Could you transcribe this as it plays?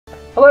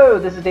Hello,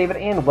 this is David,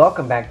 and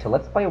welcome back to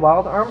Let's Play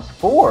Wild Arms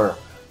 4.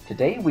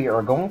 Today we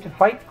are going to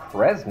fight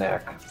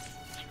Kresnik.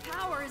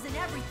 Power isn't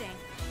everything.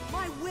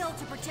 My will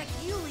to protect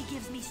Yuli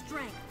gives me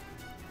strength.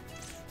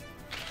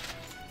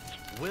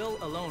 Will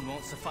alone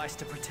won't suffice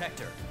to protect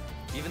her.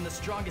 Even the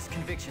strongest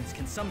convictions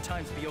can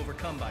sometimes be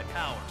overcome by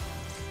power.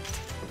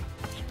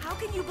 How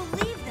can you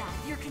believe that?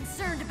 You're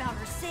concerned about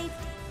her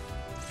safety.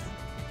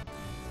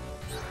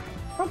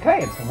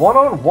 Okay, it's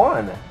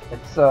one-on-one.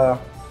 It's,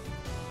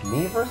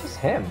 me versus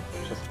him.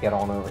 Just get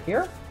on over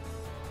here.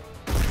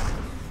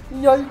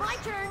 Yikes. My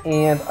turn.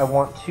 And I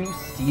want to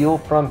steal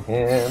from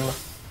him.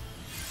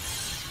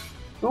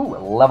 Ooh, a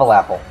level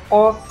apple.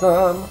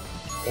 Awesome.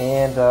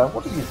 And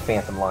we'll just use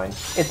Phantom Line.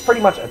 It's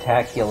pretty much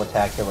attack, heal,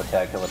 attack, heal,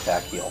 attack, heal,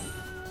 attack, heal.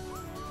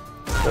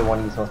 So we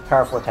want to use the most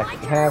powerful attack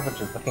that we have, which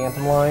is the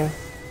Phantom Line.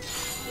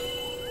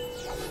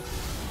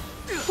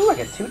 Ooh, I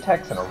get 2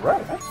 attacks in a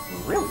row. That's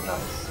really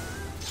nice.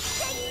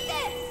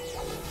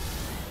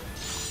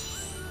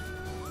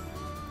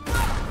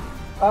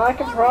 I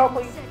can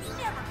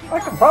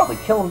probably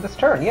kill him this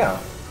turn,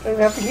 yeah. Don't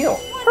even have to heal.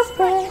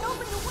 Perfect.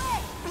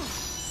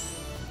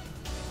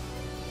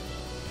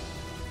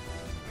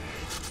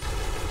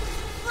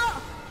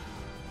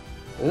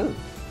 Ooh.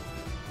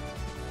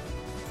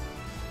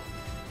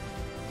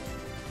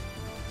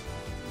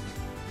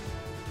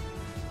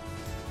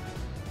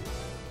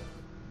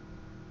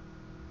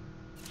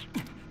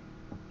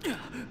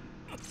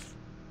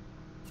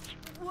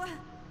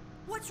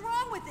 What's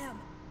wrong with him?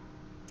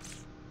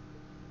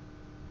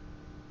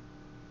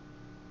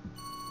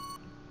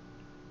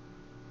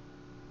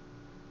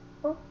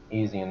 Oh,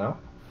 easy enough.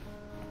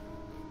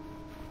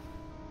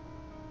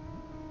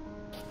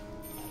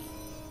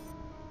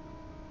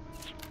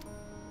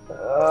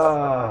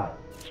 A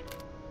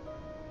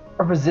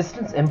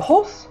resistance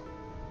impulse?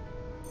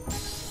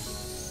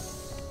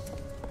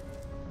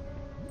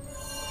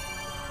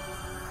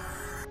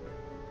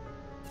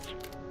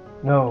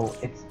 No,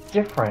 it's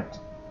different.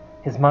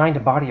 His mind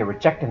and body are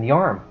rejecting the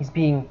arm. He's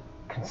being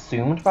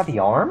consumed by the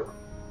arm?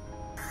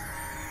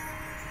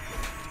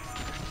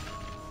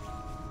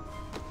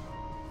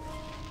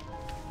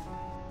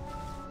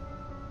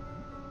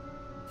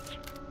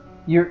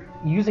 You're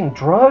using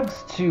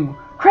drugs to...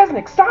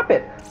 Kresnik, stop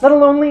it! Let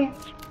alone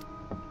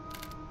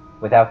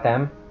Without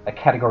them, a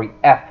category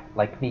F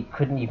like me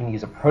couldn't even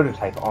use a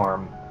prototype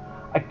arm.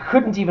 I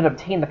couldn't even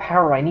obtain the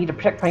power I need to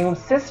protect my own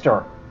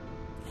sister.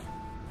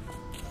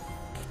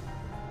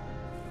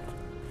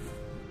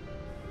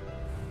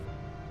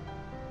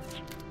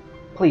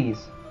 Please,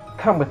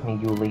 come with me,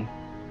 Yuli.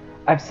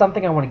 I have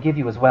something I want to give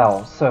you as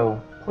well,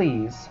 so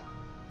please.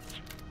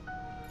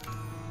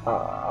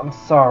 I'm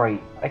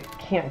sorry, I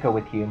can't go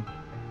with you.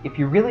 If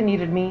you really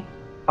needed me,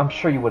 I'm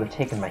sure you would have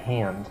taken my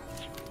hand.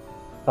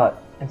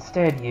 But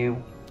instead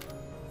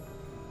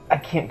I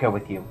can't go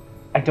with you.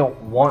 I don't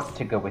want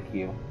to go with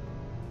you.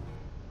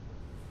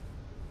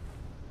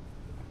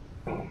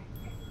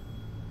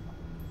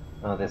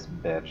 Oh, this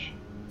bitch.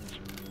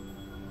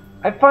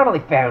 I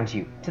finally found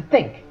you. To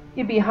think,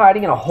 you'd be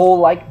hiding in a hole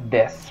like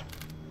this.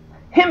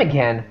 Him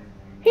again?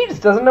 He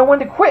just doesn't know when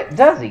to quit,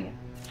 does he?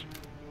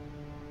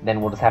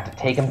 Then we'll just have to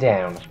take him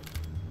down.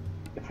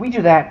 If we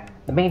do that,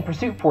 the main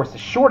pursuit force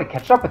is sure to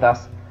catch up with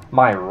us.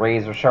 My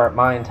razor-sharp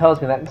mind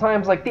tells me that in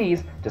times like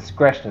these,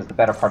 discretion is the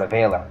better part of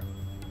valor.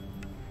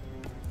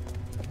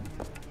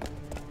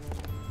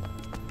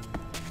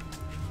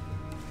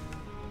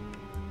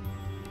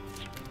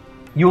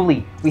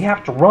 Yuli, we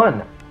have to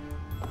run!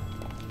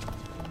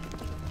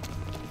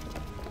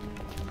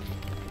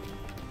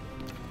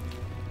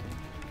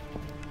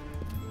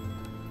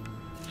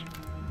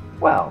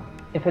 Well,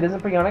 if it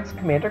isn't Bryonyx's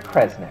Commander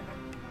Kresnik.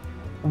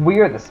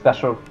 We're the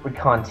special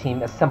recon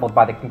team assembled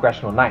by the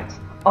Congressional Knights.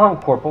 I'm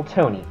Corporal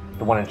Tony,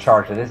 the one in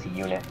charge of this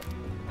unit.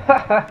 Ha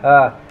ha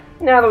ha!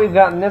 Now that we've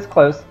gotten this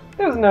close,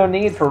 there's no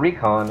need for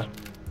recon.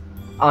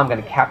 I'm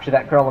gonna capture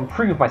that girl and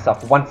prove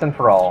myself once and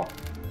for all.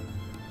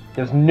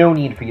 There's no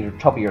need for you to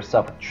trouble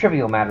yourself with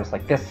trivial matters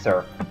like this,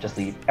 sir. Just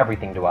leave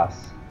everything to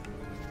us.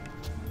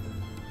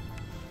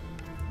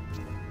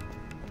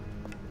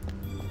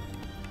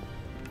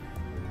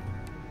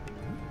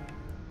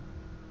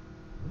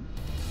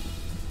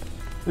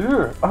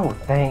 Ugh. Oh,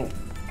 thank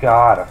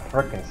God, a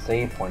frickin'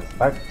 save point. It's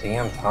about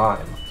damn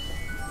time.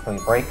 Can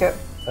we break it?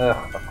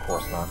 Ugh, of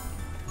course not.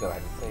 Go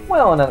ahead and save.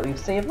 Well, now that we've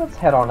saved, let's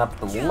head on up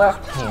the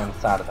left-hand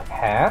side of the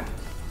path.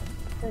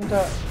 And,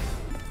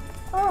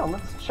 oh,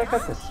 let's check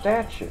out this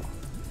statue.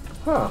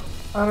 Huh,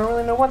 I don't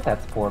really know what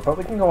that's for, but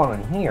we can go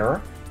on in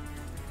here.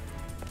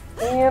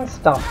 And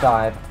stomp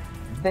dive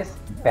this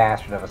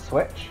bastard of a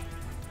switch.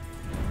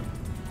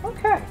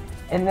 Okay,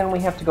 and then we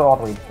have to go all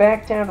the way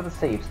back down to the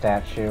save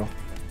statue.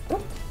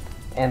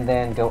 And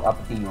then go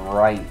up the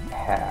right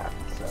path,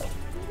 so...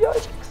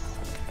 Yikes!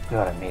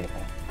 Good, I made it,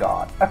 thank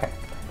God. Okay,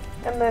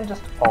 and then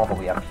just all the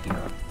way up here.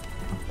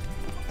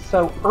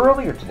 So,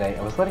 earlier today,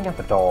 I was letting out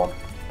the dog,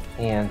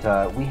 and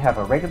we have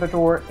a regular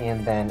door,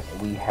 and then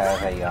we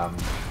have a,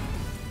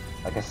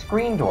 like a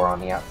screen door on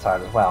the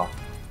outside as well.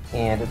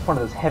 and it's one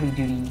of those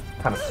heavy-duty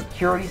kind of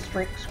security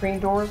screen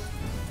doors.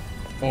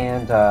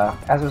 And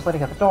as I was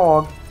letting out the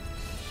dog,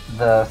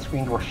 the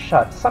screen door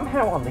shut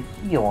somehow on the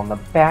heel, on the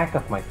back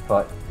of my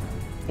foot,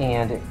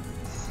 and it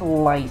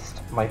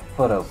sliced my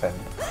foot open.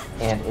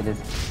 And it is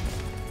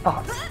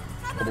fucked.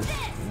 It is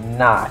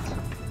not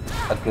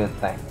a good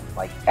thing,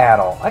 like, at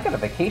all. I got a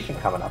vacation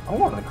coming up. I'm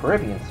going to the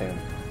Caribbean soon.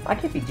 I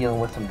can't be dealing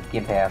with some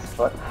gimp-ass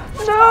foot.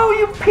 No,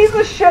 you piece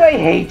of shit, I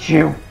hate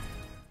you!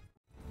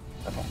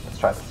 Okay, let's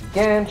try this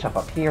again. Jump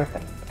up here,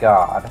 thank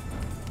God.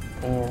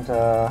 And,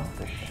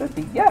 there should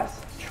be,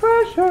 yes,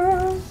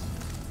 treasures!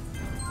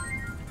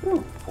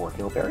 Ooh, 4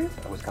 gillberries,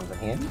 always comes in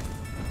handy.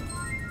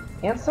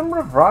 And some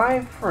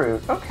revived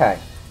fruit. Okay,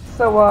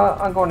 so,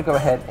 I'm going to go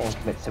ahead and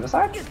commit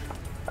suicide.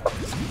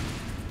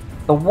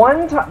 The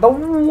one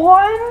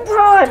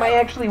time I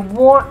actually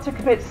want to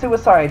commit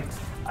suicide,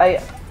 I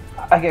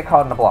get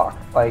caught in a block.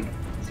 Like,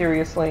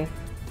 seriously?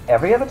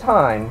 Every other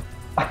time.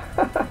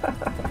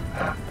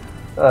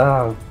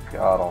 Oh,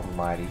 God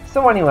almighty.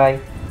 So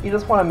anyway, you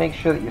just want to make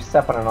sure that you're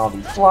stepping on all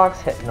these blocks,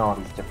 hitting all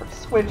these different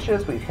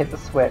switches. We've hit the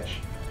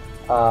switch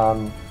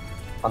on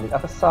the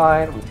other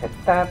side. We've hit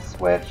that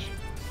switch.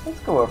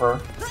 Let's go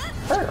over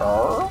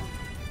here.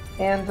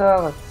 And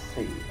let's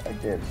see. I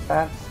did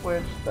that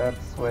switch,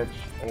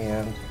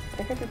 and I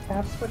think I did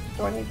that switch.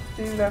 Do I need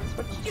to do that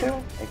switch too?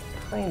 I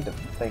kind of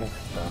think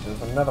so.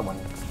 There's another one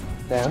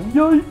down.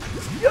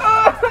 Yikes!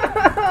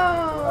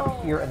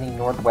 Up here in the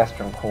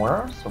northwestern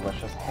corner, so let's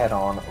just head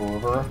on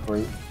over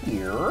through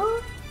here.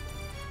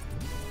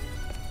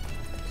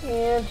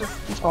 And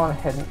just keep on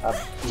heading up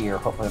here.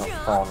 Hopefully I don't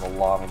fall in the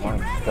lava. My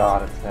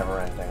God, it's never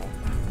ending.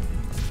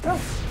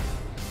 Oh.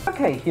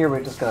 Okay, here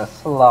we're just gonna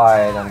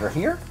slide under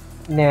here.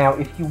 Now,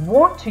 if you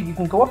want to, you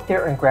can go up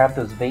there and grab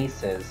those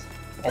vases,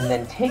 and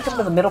then take them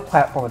to the middle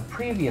platform of the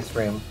previous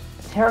room,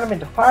 tear them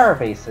into fire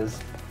vases,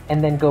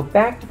 and then go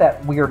back to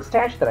that weird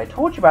statue that I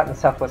told you about in the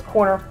southwest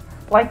corner,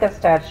 light that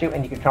statue,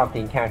 and you can turn off the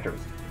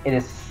encounters. It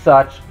is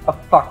such a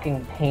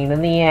fucking pain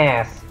in the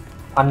ass.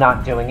 I'm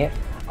not doing it.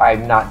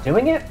 I'm not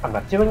doing it. I'm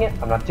not doing it.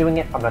 I'm not doing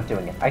it. I'm not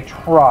doing it. I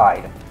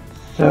tried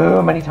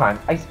so many times.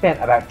 I spent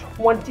about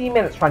 20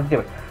 minutes trying to do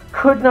it.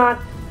 Could not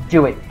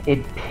do it.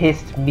 It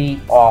pissed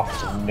me off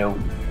to no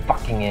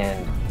fucking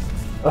end.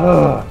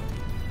 Ugh.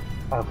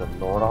 Oh, good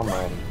Lord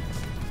Almighty.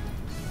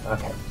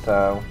 Okay,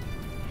 so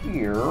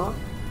here.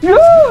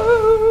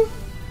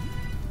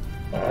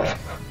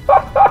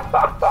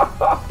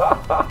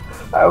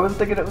 I was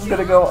thinking it was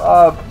gonna go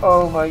up.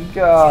 Oh my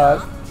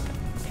God.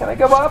 Can I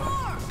go up?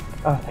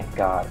 Oh, thank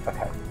God.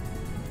 Okay.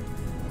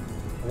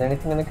 Is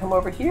anything gonna come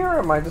over here, or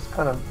am I just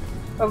kind of...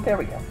 Oh, there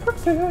we go.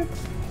 Perfect. There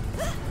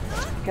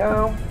we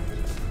go.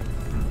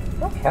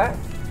 Okay.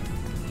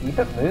 Keep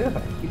it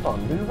moving. Keep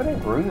on moving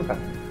and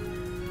grooving.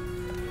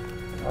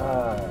 Okay,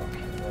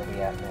 where are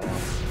we at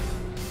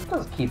now?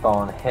 Just keep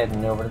on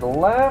heading over to the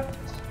left.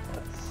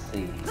 Let's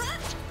see.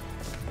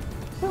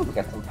 Ooh, we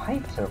got some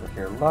pipes over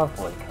here.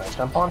 Lovely. Can I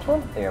jump onto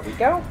them? There we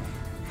go.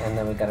 And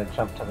then we gotta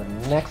jump to the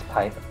next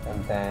pipe,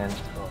 and then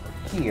over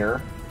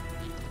here.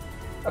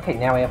 Okay,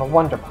 now we have a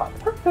wonder pot.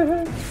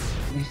 Perfect!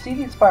 You see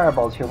these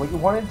fireballs here, what you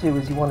want to do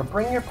is you want to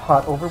bring your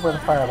pot over where the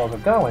fireballs are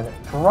going,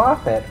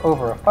 drop it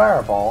over a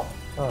fireball.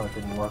 Oh, it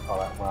didn't work all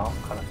that well.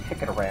 Kind of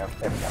kick it around.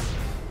 There we go.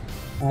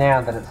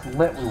 Now that it's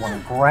lit, we want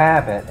to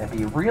grab it and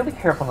be really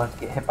careful not to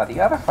get hit by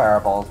the other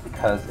fireballs,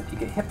 because if you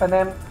get hit by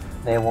them,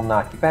 they will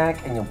knock you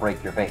back and you'll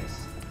break your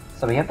base.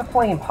 So we have the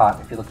flame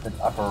pot, if you look at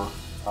the upper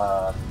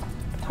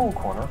tool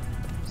corner.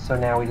 So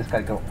now we just got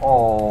to go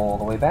all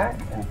the way back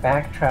and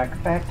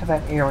backtrack back to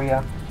that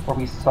area where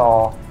we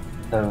saw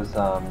those,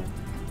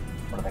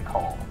 what are they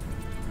called?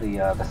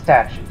 The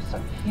statues.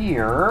 So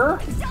here...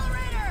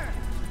 Accelerator!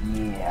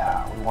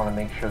 Yeah, we want to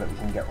make sure that we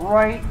can get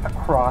right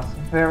across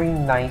very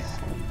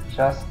nicely,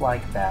 just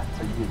like that.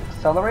 So use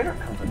accelerator,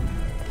 comes in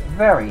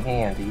very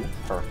handy.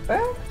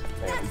 Perfect.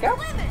 There we go.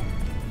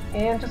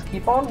 And just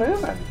keep on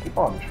moving. Keep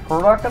on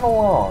trucking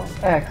along.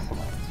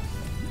 Excellent.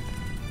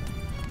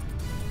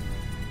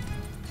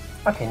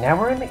 Okay, now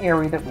we're in the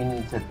area that we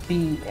need to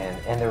be in,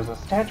 and there's a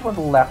statue on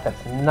the left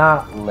that's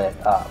not lit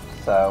up.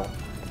 So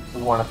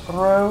we want to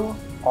throw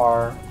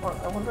our...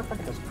 I wonder if I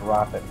could just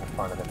drop it in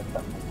front of it if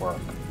that would work.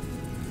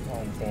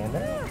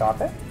 Examine it, drop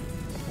it.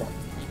 No.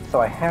 So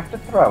I have to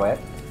throw it.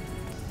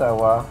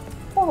 So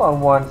hold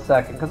on 1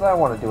 second, because I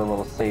want to do a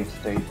little save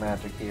state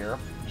magic here.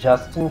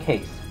 Just in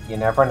case. You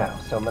never know.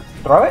 So let's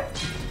throw it.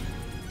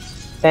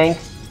 Thank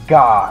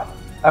God.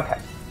 Okay.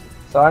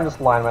 So I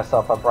just lined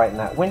myself up right in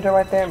that window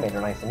right there, made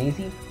it nice and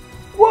easy.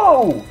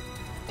 Whoa!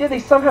 Did they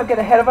somehow get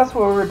ahead of us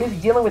while we were busy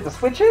dealing with the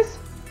switches?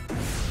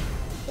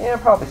 Yeah,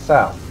 probably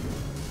so.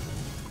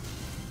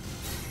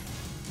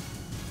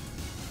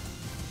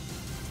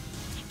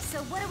 So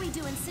what do we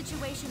do in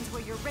situations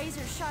where your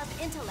razor-sharp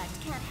intellect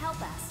can't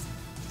help us?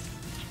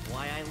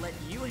 Why, I let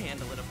you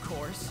handle it, of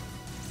course.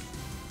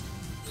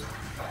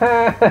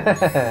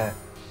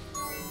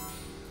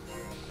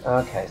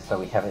 Okay, so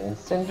we have an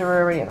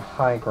incendiary and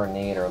high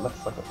grenader.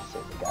 Let's look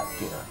what we got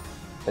here.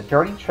 The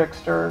dirty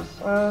tricksters,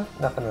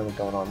 nothing really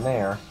going on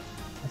there.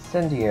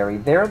 Incendiary.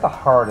 They're the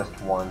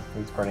hardest ones,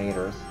 these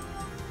grenaders.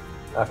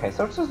 Okay,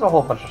 so it's just a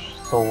whole bunch of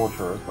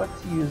soldiers.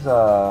 Let's use,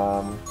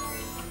 let's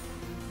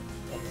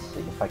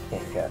see if I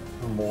can't get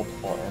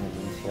multiple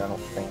enemies here. I don't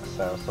think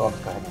so. So I'll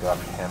just go ahead and go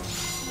after him.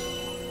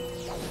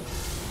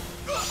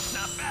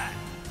 Not bad.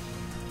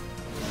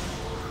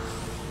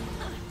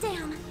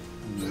 Damn.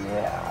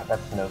 Yeah,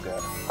 that's no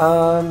good.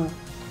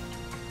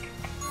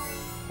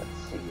 Let's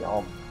see. Can I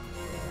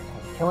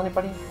kill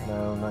anybody?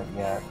 No, not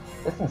yet.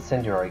 This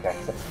incendiary guy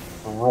is a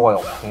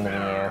royal pain in the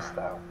ass,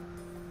 though.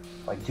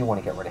 I do want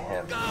to get rid of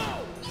him.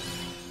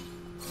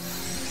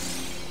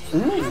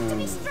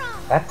 Ooh,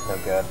 that's no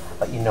good.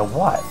 But you know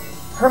what?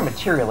 Her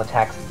material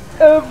attacks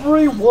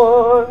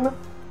everyone!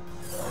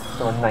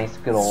 So a nice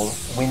good old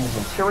wind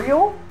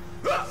material.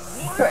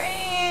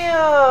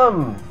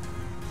 BAM!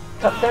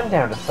 Cut them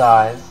down to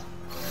size.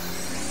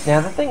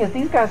 Now the thing is,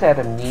 these guys add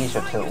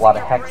amnesia to a lot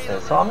of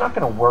hexes, so I'm not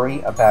going to worry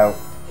about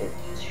it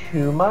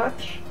too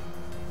much.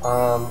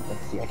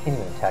 Let's see, I can't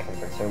even attack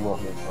anybody, so I will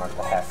use one of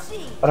the hex.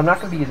 But I'm not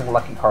going to be using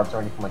lucky cards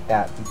or anything like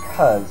that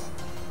because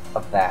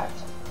of that.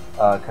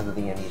 Because of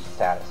the amnesia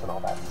status and all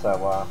that.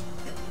 So,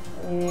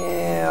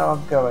 yeah, I'll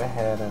go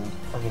ahead and...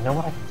 Oh, you know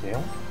what I can do?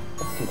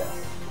 Let's do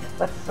this.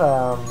 Let's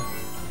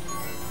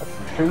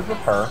intrude with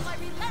her.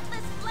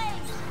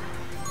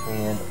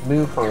 And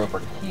move her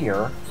over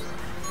here.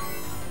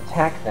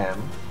 Attack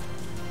them.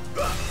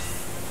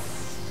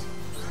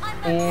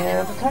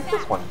 And attack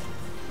this one.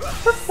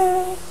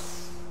 Perfect!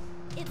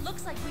 It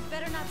looks like we'd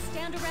better not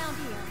stand around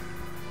here.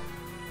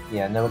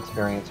 Yeah, no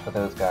experience for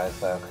those guys,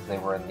 though, because they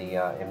were in the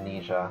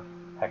amnesia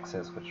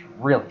hexes, which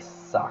really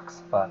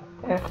sucks, but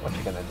what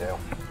you gonna do?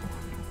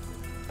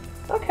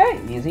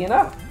 Okay, easy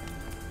enough.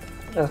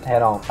 Just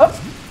head on. Oh!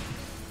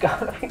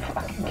 Gotta be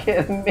fucking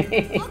kidding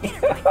me!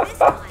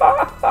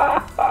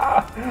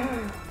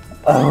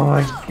 Oh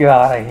my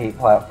god, I hate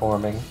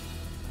platforming.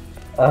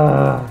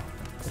 Ugh,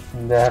 it's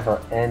never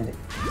ending.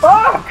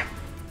 Fuck!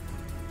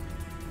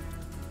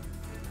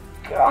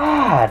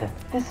 God,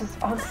 this is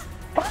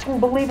fucking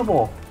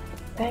believable.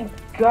 Thank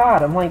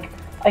God, I'm like,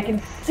 I can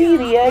see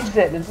the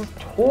exit and it's just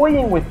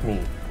toying with me.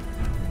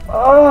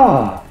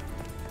 Ugh,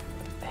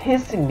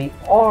 pissing me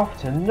off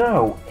to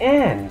no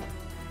end.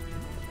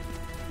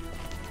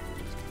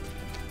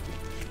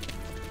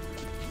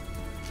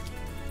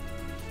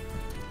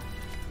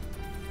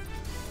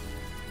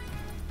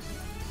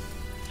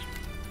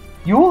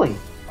 Yuli,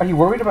 are you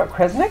worried about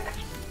Kresnik?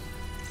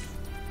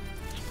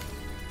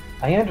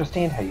 I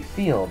understand how you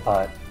feel,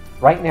 but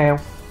right now,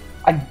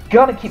 I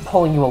gotta keep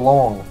pulling you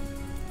along.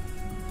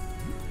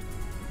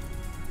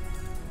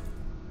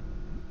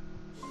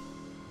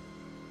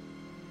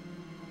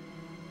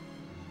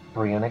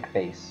 Bryonic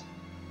base.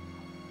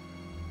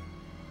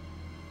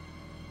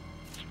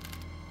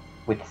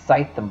 With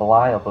Scythe and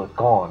Belial both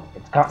gone,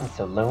 it's gotten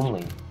so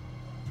lonely.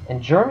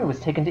 And Jeremy was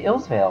taken to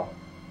Illsvale,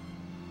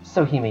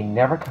 so he may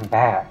never come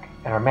back.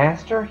 And our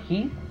master,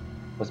 Heath,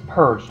 was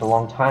purged a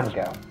long time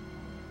ago.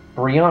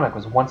 Bryonic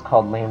was once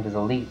called Lambda's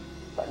elite,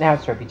 but now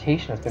its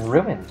reputation has been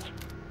ruined.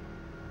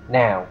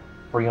 Now,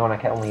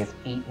 Bryonic only has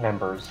 8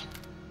 members.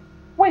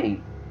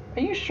 Wait,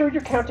 are you sure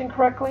you're counting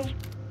correctly?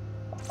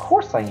 Of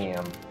course I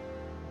am.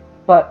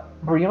 But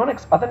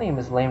Bryonic's other name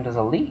is Lambda's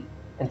elite,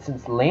 and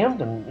since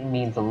Lambda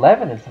means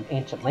 11 in some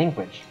ancient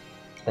language,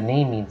 the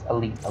name means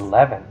Elite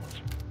 11.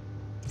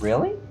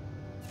 Really?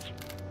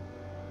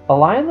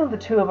 Belial and the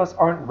two of us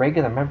aren't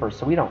regular members,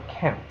 so we don't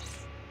count.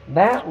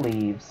 That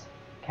leaves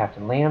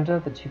Captain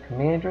Lambda, the 2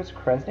 commanders,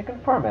 Kresnik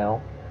and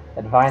Farmel,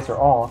 Advisor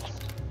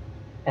Augst,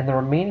 and the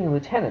remaining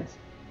lieutenants,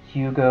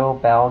 Hugo,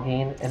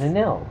 Balgane, and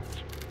Anil.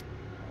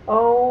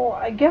 Oh,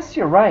 I guess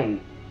you're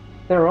right.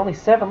 There are only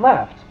 7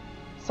 left.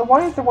 So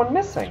why is there one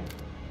missing?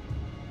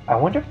 I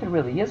wonder if there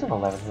really is an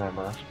 11th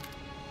member.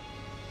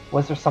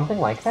 Was there something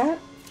like that?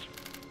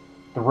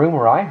 The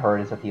rumor I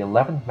heard is that the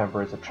 11th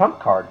member is a trump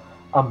card,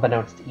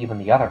 unbeknownst to even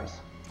the others.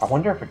 I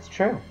wonder if it's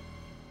true.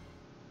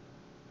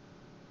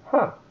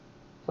 Huh.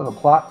 So the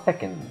plot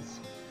thickens.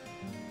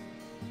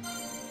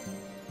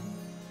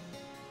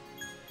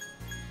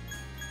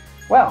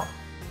 Well,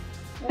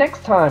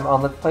 next time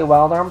on Let's Play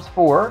Wild Arms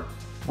 4,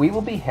 we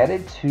will be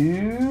headed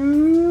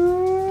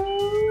to...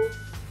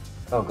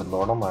 Oh, good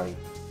Lord Almighty.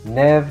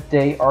 Neve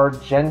de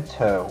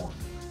Argento.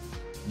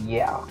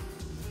 Yeah.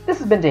 This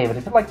has been David.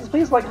 If you like this,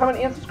 please like, comment,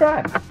 and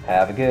subscribe.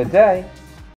 Have a good day.